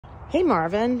Hey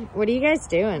Marvin, what are you guys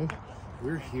doing?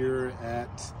 We're here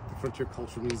at the Frontier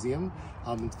Culture Museum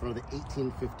in front of the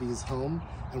 1850s home,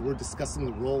 and we're discussing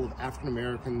the role of African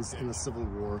Americans in the Civil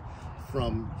War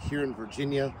from here in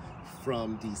Virginia,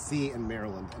 from DC and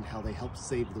Maryland, and how they helped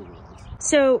save the world.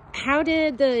 So how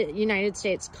did the United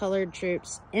States colored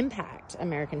troops impact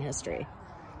American history?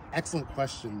 Excellent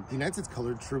question. The United States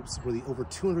colored troops were the over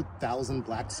 200,000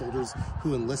 black soldiers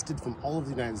who enlisted from all of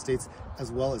the United States, as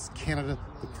well as Canada,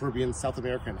 the Caribbean, South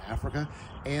America, and Africa,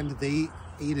 and they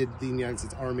aided the United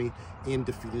States Army in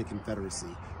defeating the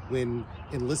Confederacy. When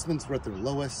enlistments were at their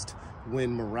lowest,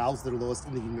 when morale was at their lowest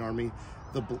in the Union Army,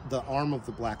 the arm of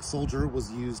the black soldier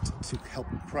was used to help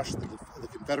crush the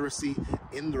Confederacy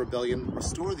in the rebellion,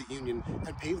 restore the Union,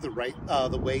 and pave the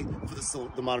way for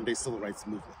the modern-day civil rights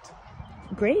movement.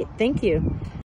 Great, thank you.